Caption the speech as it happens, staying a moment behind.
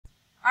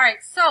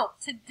Alright, so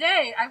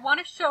today I want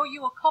to show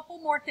you a couple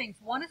more things.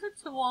 One is a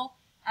tool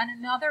and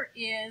another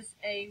is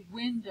a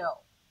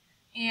window.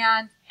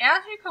 And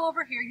as you come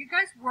over here, you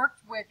guys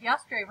worked with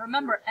yesterday.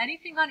 Remember,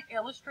 anything on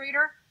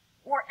Illustrator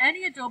or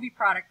any Adobe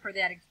product for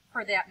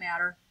that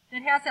matter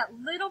that has that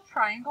little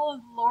triangle in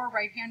the lower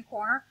right hand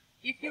corner,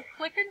 if you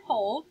click and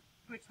hold,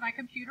 which my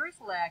computer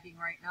is lagging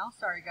right now,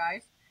 sorry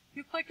guys, if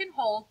you click and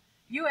hold,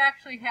 you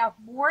actually have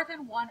more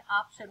than one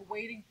option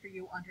waiting for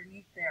you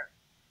underneath there.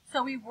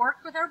 So we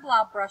worked with our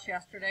blob brush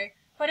yesterday,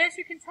 but as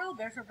you can tell,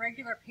 there's a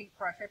regular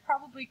paintbrush. I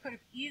probably could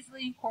have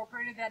easily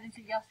incorporated that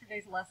into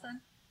yesterday's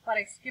lesson, but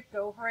I skipped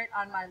over it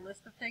on my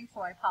list of things, so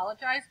I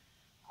apologize.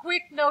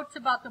 Quick notes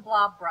about the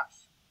blob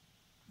brush.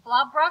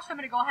 Blob brush, I'm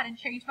going to go ahead and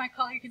change my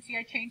color. You can see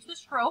I changed the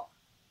stroke.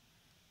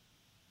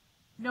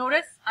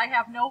 Notice I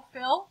have no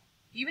fill.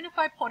 Even if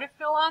I put a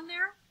fill on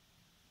there,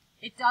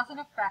 it doesn't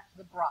affect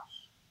the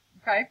brush.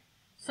 Okay?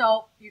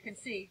 So you can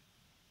see,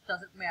 it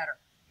doesn't matter.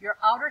 Your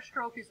outer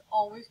stroke is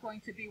always going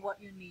to be what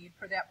you need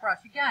for that brush.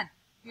 Again,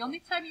 the only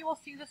time you will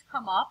see this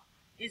come up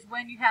is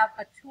when you have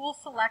a tool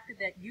selected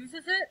that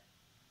uses it,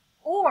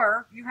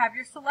 or you have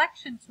your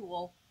selection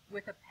tool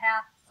with a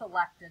path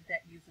selected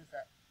that uses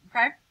it.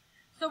 Okay?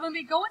 So when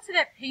we go into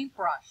that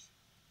paintbrush,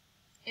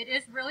 it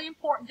is really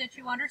important that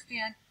you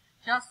understand,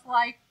 just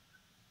like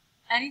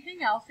anything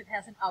else, it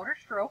has an outer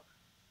stroke.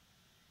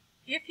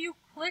 If you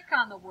click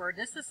on the word,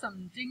 this is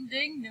some ding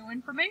ding new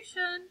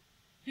information.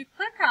 If you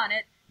click on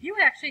it, you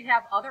actually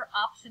have other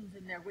options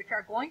in there which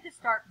are going to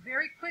start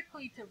very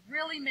quickly to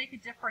really make a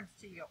difference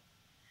to you.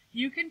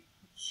 You can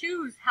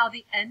choose how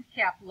the end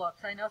cap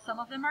looks. I know some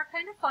of them are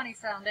kind of funny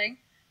sounding.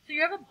 So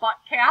you have a butt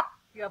cap,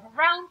 you have a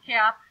round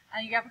cap,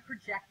 and you have a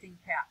projecting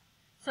cap.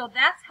 So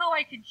that's how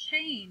I can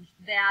change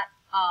that,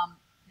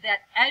 that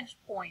edge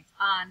point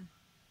on,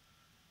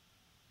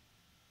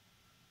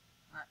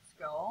 let's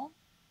go.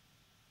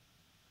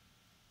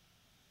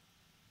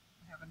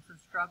 I'm having some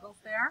struggles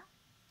there.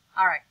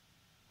 All right.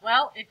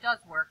 Well, it does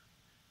work.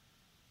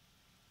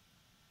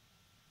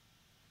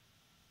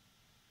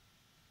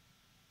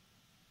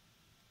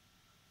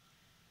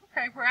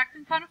 Okay, we're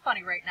acting kind of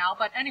funny right now,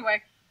 but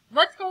anyway,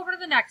 let's go over to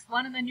the next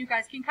one, and then you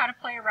guys can kind of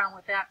play around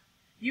with that.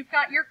 You've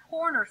got your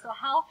corner, so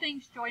how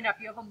things join up.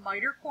 You have a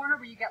miter corner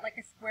where you get like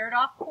a squared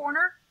off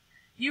corner.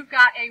 You've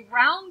got a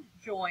round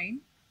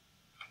join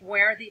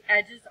where the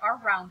edges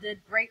are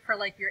rounded, great for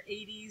like your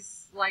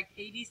 80s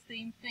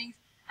themed things.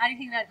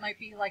 Anything that might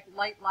be like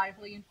light,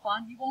 lively, and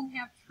fun. You won't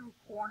have true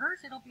corners.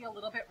 It'll be a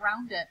little bit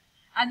rounded.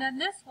 And then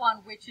this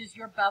one, which is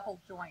your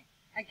bevel joint.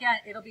 Again,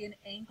 it'll be an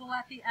angle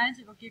at the end.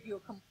 It'll give you a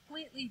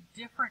completely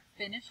different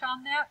finish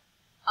on that.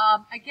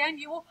 Again,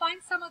 you will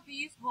find some of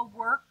these will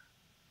work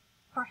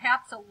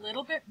perhaps a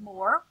little bit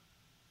more.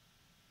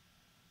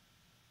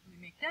 Let me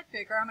make that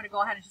bigger. I'm going to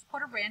go ahead and just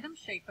put a random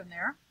shape in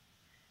there.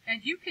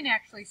 And you can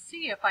actually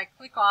see if I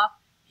click off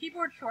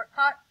keyboard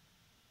shortcut,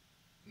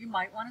 you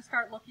might want to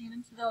start looking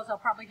into those. I'll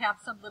probably have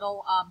some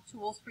little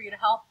tools for you to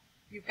help.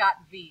 You've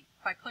got V.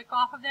 If I click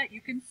off of that,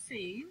 you can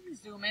see,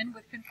 zoom in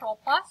with Control+.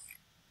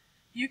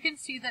 You can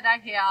see that I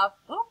have,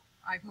 oh,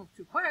 I've moved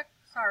too quick,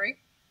 sorry.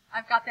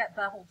 I've got that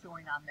bevel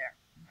join on there,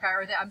 okay,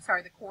 or I'm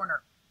sorry, the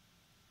corner.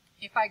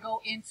 If I go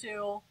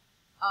into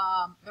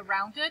the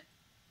rounded,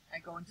 I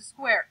go into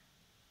square.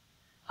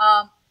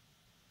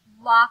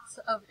 Lots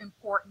of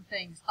important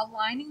things.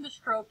 Aligning the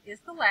stroke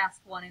is the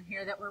last one in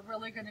here that we're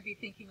really going to be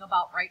thinking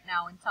about right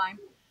now in time.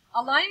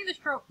 Aligning the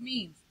stroke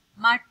means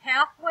my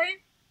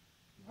pathway,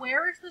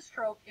 where is the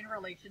stroke in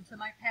relation to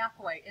my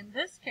pathway? In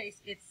this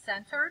case, it's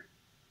centered.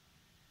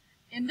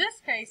 In this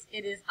case,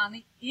 it is on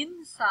the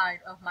inside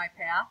of my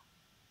path.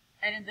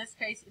 And in this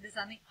case, it is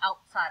on the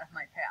outside of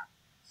my path.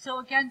 So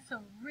again,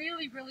 some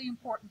really, really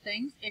important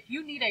things. If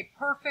you need a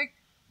perfect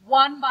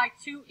 1 by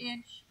 2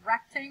 inch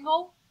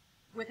rectangle,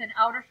 with an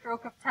outer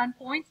stroke of 10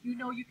 points, you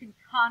know you can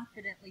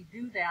confidently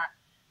do that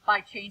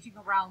by changing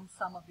around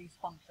some of these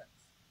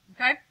functions.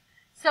 Okay?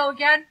 So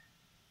again,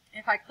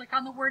 if I click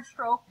on the word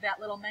stroke, that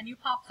little menu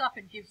pops up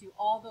and gives you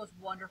all those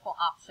wonderful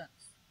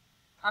options.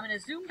 I'm going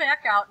to zoom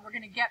back out and we're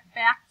going to get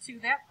back to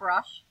that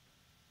brush.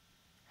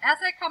 As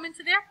I come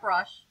into that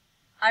brush,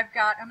 I'm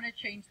going to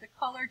change the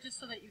color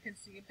just so that you can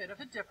see a bit of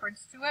a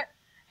difference to it.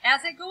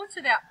 As I go into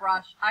that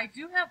brush, I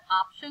do have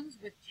options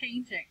with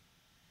changing.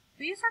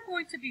 These are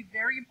going to be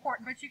very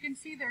important, but you can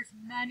see there's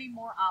many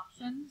more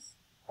options,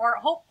 or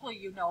hopefully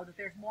you know that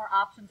there's more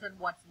options than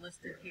what's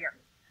listed here.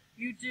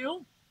 You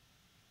do,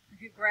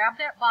 if you grab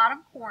that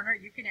bottom corner,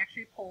 you can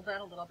actually pull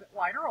that a little bit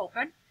wider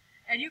open,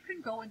 and you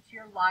can go into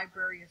your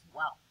library as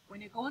well.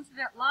 When you go into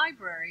that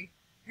library,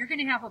 you're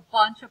going to have a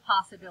bunch of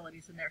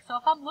possibilities in there. So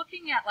if I'm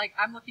looking at, like,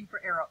 I'm looking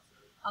for arrows.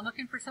 I'm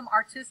looking for some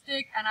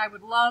artistic, and I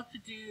would love to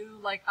do,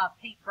 like, a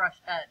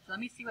paintbrush edge. Let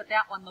me see what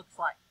that one looks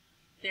like.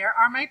 There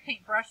are my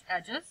paintbrush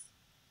edges.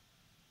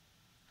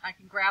 I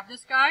can grab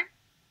this guy,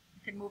 I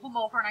can move him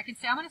over, and I can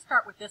say I'm going to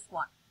start with this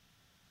one.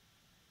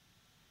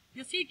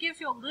 You'll see it gives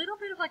you a little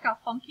bit of like a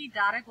funky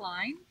dotted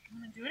line.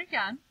 I'm going to do it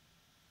again.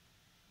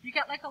 You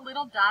get like a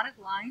little dotted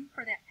line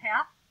for that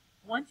path.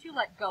 Once you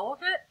let go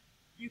of it,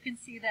 you can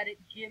see that it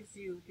gives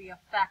you the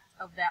effect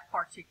of that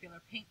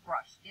particular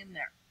paintbrush in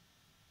there.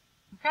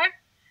 Okay?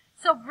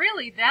 So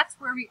really, that's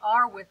where we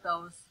are with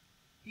those.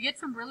 You get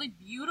some really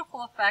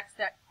beautiful effects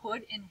that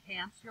could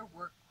enhance your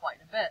work quite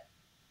a bit.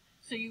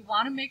 So you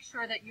want to make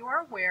sure that you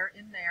are aware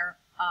in there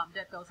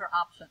that those are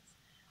options.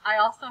 I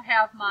also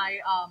have my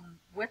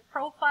width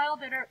profile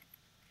that are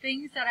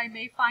things that I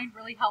may find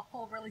really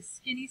helpful, really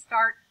skinny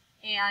start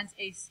and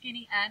a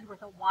skinny end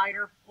with a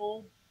wider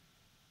full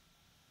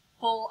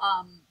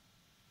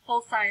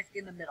size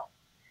in the middle.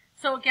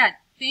 So again,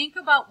 think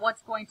about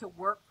what's going to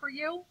work for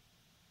you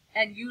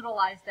and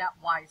utilize that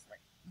wisely,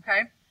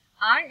 okay?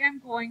 I am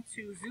going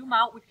to zoom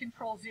out with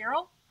Control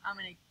 0. I'm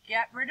going to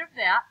get rid of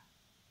that,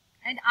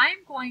 and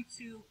I'm going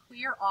to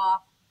clear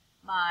off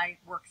my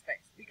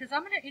workspace because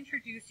I'm going to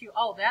introduce you.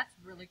 Oh, that's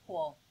really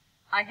cool.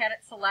 I had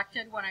it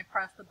selected when I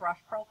pressed the brush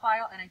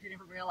profile, and I didn't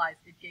even realize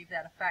it gave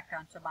that effect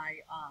onto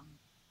my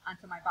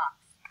box.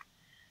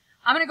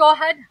 I'm going to go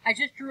ahead. I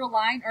just drew a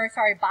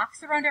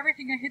box around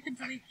everything. I hit the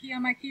delete key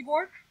on my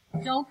keyboard.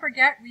 Don't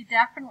forget, we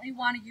definitely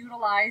want to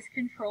utilize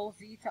Control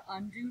Z to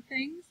undo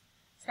things,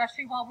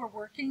 especially while we're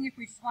working. If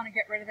we just want to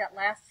get rid of that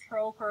last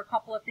stroke or a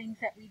couple of things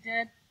that we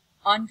did,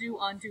 undo,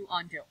 undo,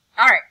 undo.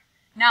 All right.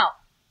 Now,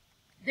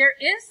 there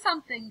is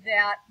something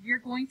that you're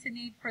going to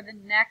need for the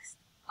next,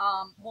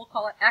 we'll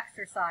call it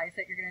exercise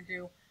that you're going to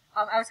do.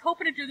 I was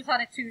hoping to do this on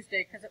a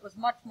Tuesday because it was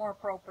much more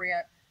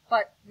appropriate,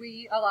 but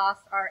we, alas,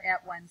 are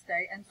at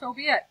Wednesday, and so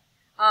be it.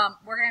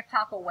 We're going to have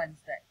Taco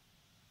Wednesday,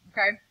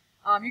 okay?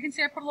 You can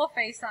see I put a little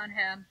face on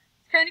him.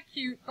 It's kind of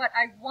cute, but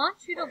I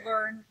want you to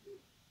learn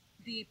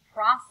the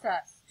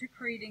process to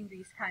creating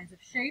these kinds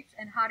of shapes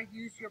and how to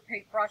use your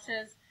paint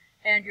brushes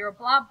and your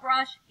blob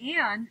brush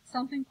and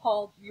something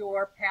called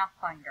your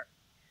Pathfinder.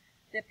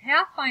 The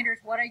Pathfinder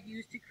is what I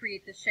use to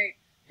create the shape.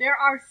 There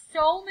are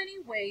so many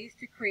ways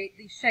to create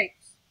these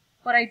shapes,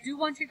 but I do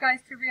want you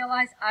guys to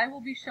realize I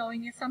will be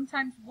showing you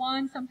sometimes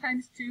one,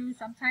 sometimes two,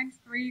 sometimes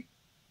three.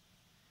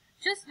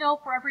 Just know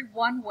for every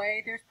one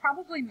way, there's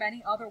probably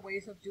many other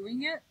ways of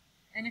doing it.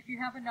 And if you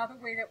have another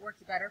way that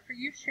works better for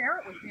you, share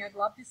it with me. I'd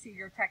love to see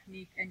your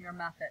technique and your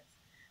methods.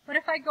 But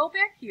if I go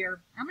back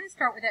here, I'm going to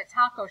start with that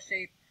taco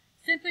shape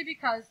simply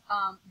because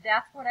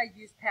that's what I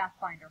use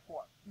Pathfinder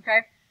for.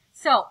 Okay?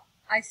 So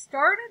I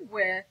started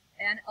with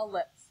an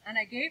ellipse, and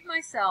I gave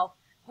myself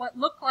what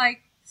looked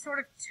like sort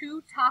of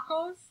two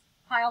tacos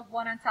piled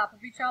one on top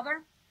of each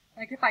other.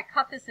 Like if I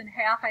cut this in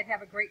half, I'd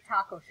have a great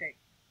taco shape.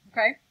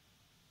 Okay?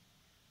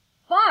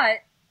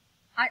 But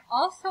I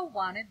also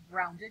wanted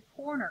rounded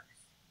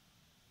corners.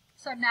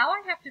 So now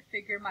I have to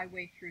figure my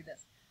way through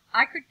this.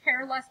 I could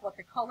care less what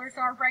the colors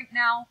are right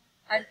now.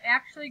 I'm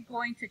actually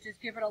going to just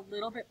give it a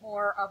little bit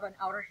more of an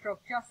outer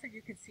stroke just so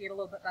you can see it a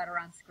little bit better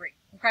on screen.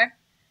 Okay?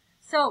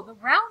 So the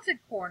rounded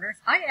corners,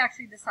 I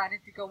actually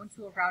decided to go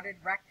into a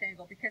rounded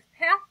rectangle because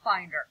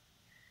Pathfinder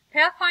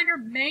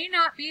may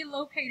not be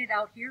located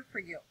out here for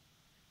you,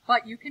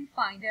 but you can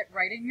find it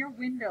right in your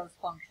Windows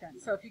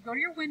function. So if you go to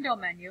your window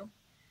menu,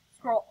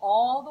 scroll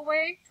all the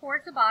way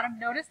towards the bottom.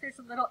 Notice there's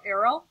a little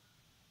arrow.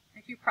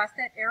 If you press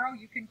that arrow,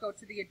 you can go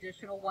to the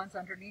additional ones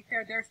underneath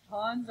there. There's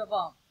tons of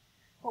them.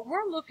 But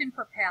we're looking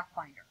for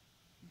Pathfinder,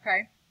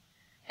 okay?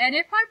 And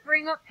if I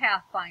bring up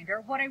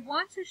Pathfinder, what I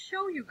want to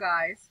show you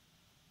guys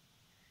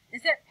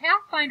is that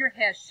Pathfinder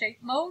has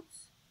shape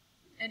modes,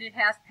 and it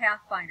has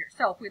Pathfinder.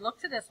 So if we look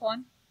to this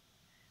one,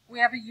 we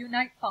have a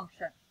unite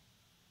function.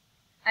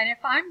 And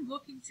if I'm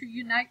looking to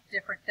unite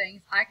different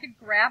things, I could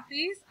grab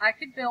these, I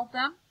could build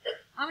them.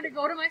 I'm going to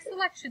go to my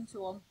selection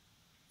tool.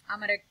 I'm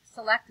going to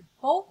select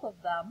both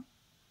of them,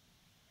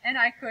 and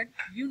I could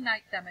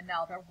unite them, and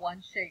now they're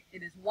one shape.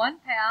 It is one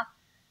path.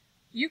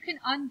 You can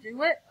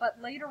undo it, but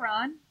later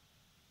on,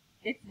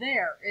 it's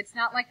there. It's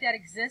not like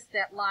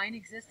that line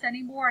exists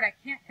anymore, and I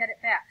can't get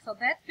it back. So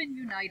that's been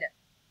united.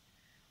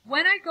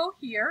 When I go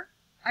here,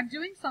 I'm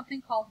doing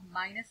something called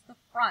minus the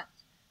front.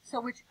 So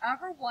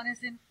whichever one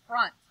is in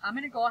front, I'm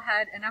going to go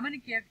ahead and I'm going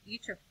to give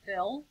each a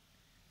fill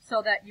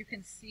so that you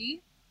can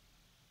see.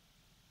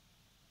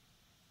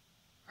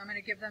 I'm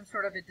going to give them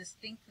sort of a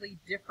distinctly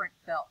different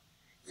fill.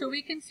 So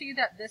we can see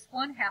that this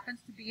one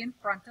happens to be in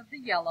front of the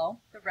yellow.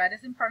 The red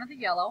is in front of the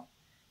yellow.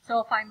 So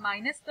if I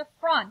minus the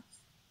front,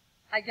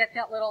 I get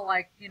that little,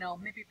 like, you know,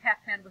 maybe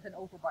Pac-Man with an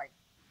overbite.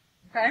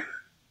 Okay?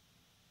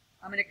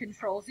 I'm going to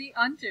Control Z,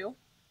 undo.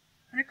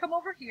 I'm going to come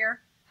over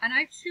here, and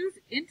I choose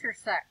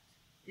intersect.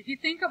 If you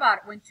think about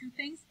it, when two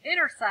things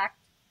intersect,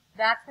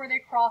 that's where they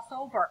cross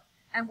over.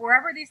 And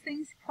wherever these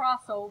things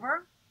cross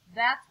over,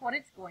 that's what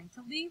it's going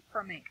to leave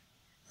for me.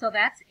 So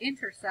that's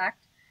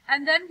intersect.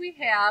 And then we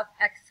have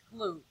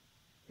exclude,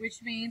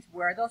 which means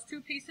where those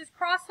two pieces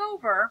cross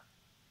over,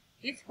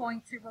 it's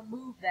going to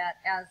remove that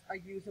as a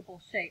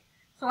usable shape.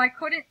 So I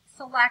couldn't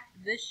select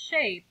this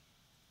shape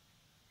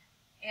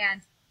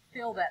and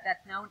fill that.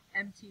 That's now an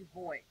empty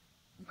void.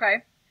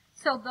 Okay?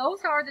 So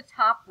those are the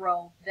top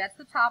row. That's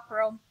the top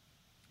row.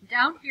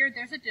 Down here,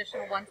 there's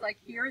additional ones, like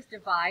here is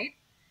divide.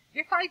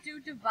 If I do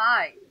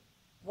divide,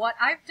 what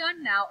I've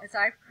done now is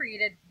I've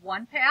created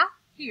one path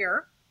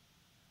here,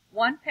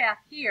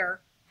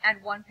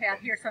 and one path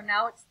here. So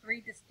now it's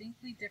three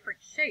distinctly different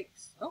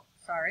shapes. Oh,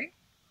 sorry.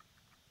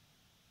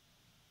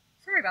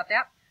 Sorry about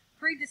that.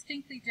 Three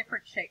distinctly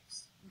different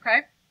shapes,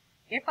 okay?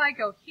 If I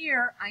go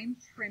here, I'm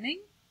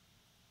trimming.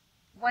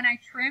 When I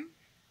trim,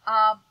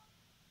 I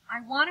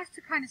want us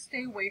to kind of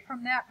stay away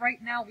from that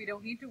right now. We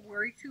don't need to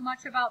worry too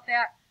much about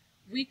that.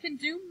 We can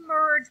do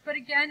merge, but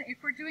again, if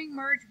we're doing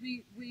merge,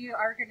 we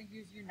are going to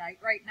use unite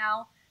right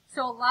now.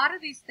 So a lot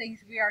of these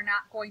things we are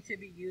not going to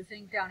be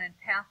using down in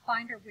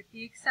Pathfinder with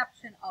the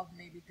exception of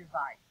maybe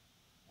divide,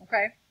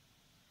 okay?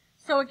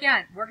 So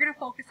again, we're going to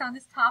focus on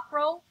this top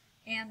row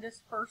and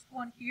this first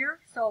one here.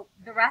 So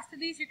the rest of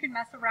these you can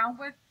mess around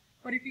with,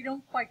 but if you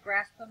don't quite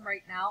grasp them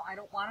right now, I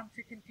don't want them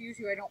to confuse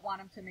you. I don't want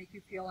them to make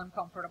you feel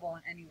uncomfortable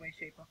in any way,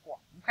 shape, or form,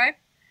 okay?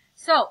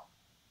 So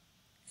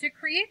to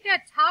create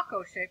that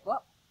taco shape,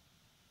 whoop,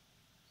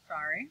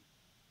 sorry.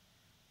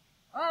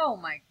 Oh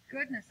my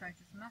goodness, I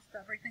just messed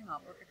everything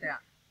up. Look at that.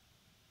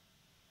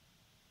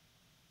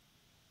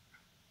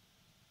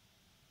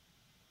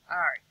 All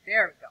right,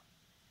 there we go.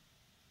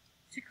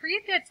 To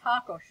create that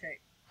taco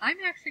shape, I'm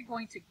actually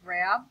going to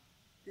grab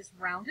this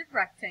rounded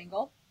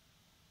rectangle,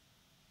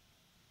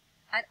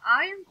 and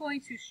I am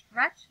going to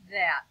stretch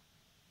that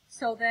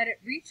so that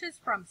it reaches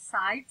from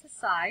side to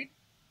side.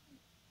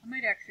 I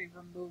might actually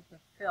remove the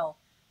fill.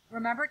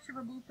 Remember to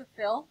remove the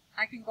fill.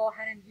 I can go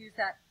ahead and use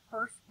that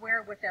first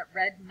square with that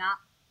red knot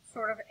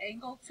sort of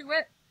angle to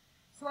it.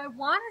 So I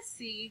want to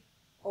see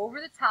over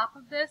the top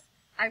of this,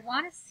 I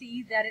want to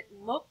see that it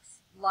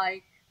looks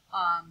like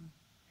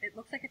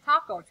a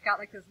taco. It's got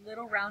like those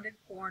little rounded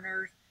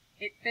corners.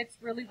 It fits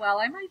really well.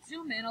 I might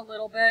zoom in a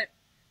little bit.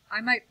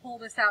 I might pull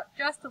this out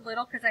just a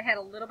little because I had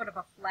a little bit of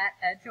a flat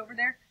edge over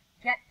there.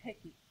 Get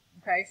picky,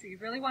 okay? So you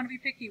really want to be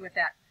picky with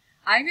that.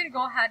 I'm going to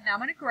go ahead and I'm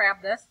going to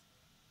grab this.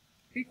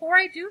 Before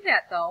I do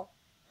that though,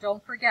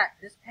 don't forget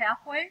this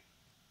pathway.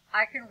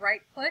 I can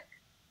right click,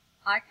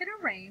 I can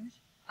arrange,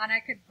 and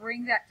I could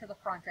bring that to the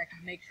front. I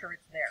can make sure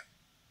it's there.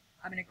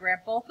 I'm going to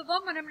grab both of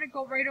them and I'm going to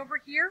go right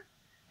over here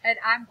and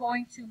I'm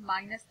going to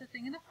minus the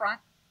thing in the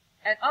front.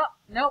 And oh,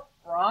 nope,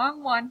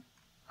 wrong one.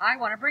 I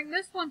want to bring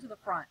this one to the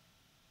front.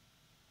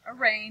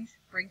 Arrange,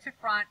 bring to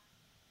front,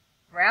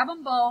 grab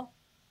them both.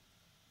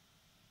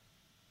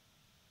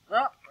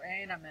 Oh,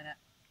 wait a minute.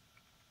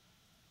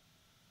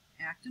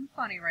 Acting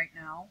funny right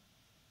now.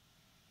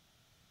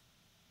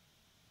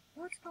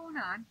 What's going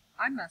on?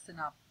 I'm messing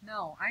up.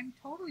 No, I'm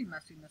totally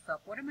messing this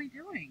up. What am I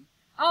doing?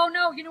 Oh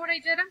no, you know what I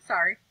did? I'm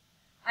sorry.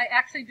 I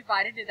actually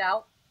divided it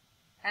out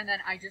and then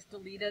I just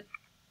deleted.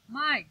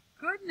 My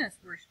goodness,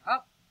 we're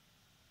up.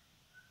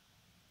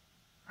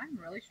 I'm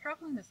really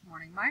struggling this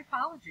morning. My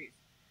apologies.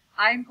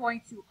 I'm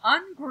going to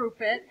ungroup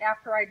it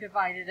after I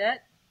divided it.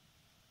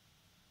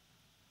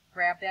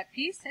 Grab that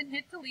piece and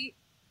hit delete.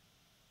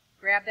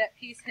 Grab that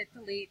piece, hit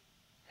delete.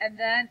 And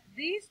then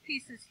these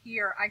pieces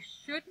here, I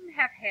shouldn't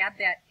have had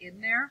that in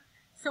there.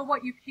 So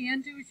what you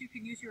can do is you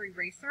can use your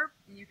eraser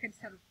and you can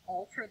sort of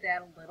alter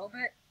that a little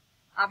bit.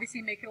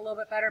 Obviously make it a little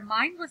bit better.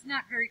 Mine was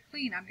not very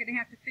clean. I'm going to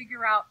have to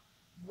figure out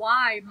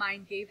why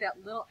mine gave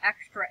that little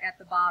extra at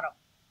the bottom.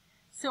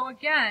 So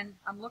again,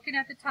 I'm looking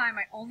at the time.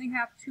 I only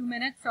have 2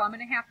 minutes, so I'm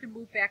going to have to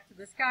move back to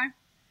this guy.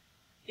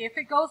 If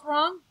it goes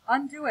wrong,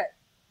 undo it.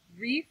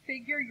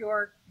 Refigure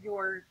your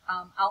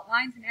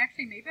outlines. And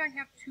actually, maybe I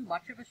have too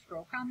much of a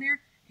stroke on there.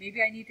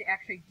 Maybe I need to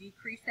actually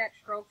decrease that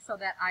stroke so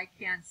that I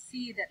can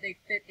see that they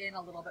fit in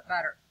a little bit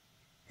better.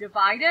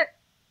 Divide it,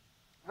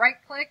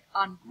 right-click,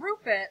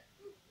 ungroup it,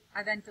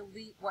 and then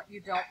delete what you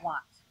don't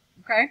want.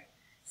 Okay?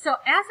 So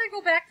as I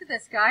go back to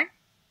this guy,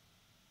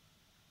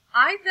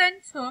 I then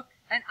took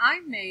and I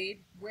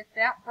made with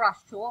that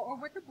brush tool or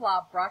with the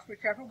blob brush,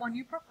 whichever one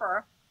you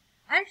prefer,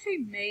 I actually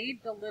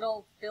made the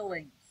little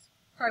fillings.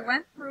 So I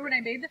went through and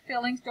I made the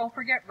fillings. Don't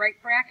forget right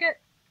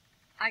bracket.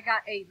 I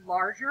got a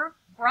larger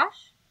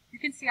brush. You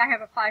can see I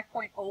have a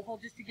 5-point oval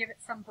just to give it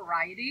some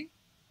variety.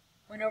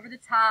 Went over the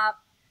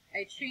top.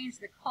 I changed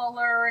the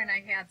color and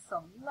I had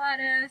some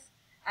lettuce.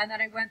 And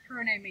then I went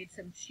through and I made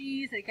some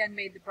cheese. Again,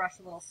 made the brush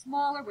a little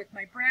smaller with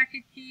my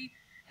bracket key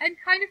and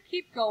kind of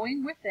keep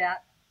going with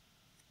that.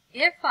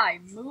 If I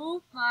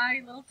move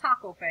my little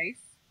taco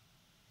face,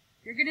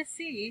 you're going to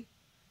see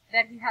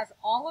that he has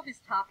all of his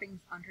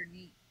toppings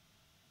underneath.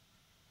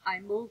 I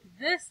moved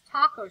this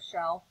taco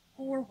shell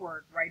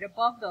forward right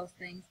above those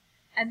things,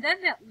 and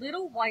then that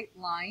little white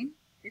line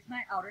is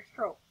my outer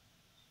stroke.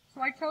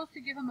 So I chose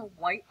to give him a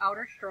white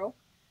outer stroke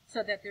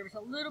so that there was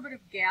a little bit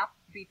of gap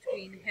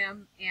between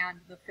him and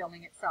the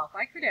filling itself.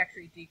 I could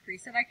actually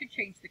decrease it. I could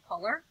change the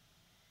color.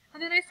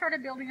 And then I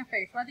started building a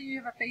face. Whether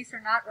you have a face or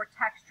not, or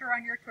texture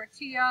on your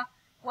tortilla,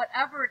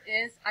 whatever it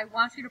is, I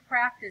want you to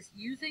practice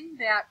using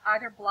that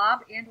either blob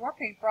and or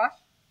paintbrush,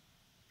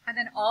 and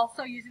then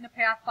also using the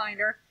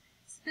Pathfinder,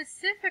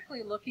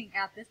 specifically looking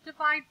at this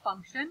divide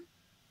function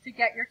to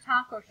get your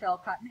taco shell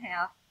cut in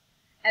half,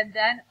 and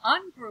then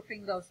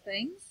ungrouping those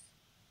things,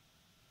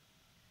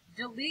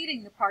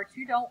 deleting the parts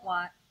you don't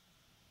want,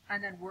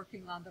 and then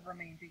working on the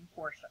remaining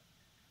portion.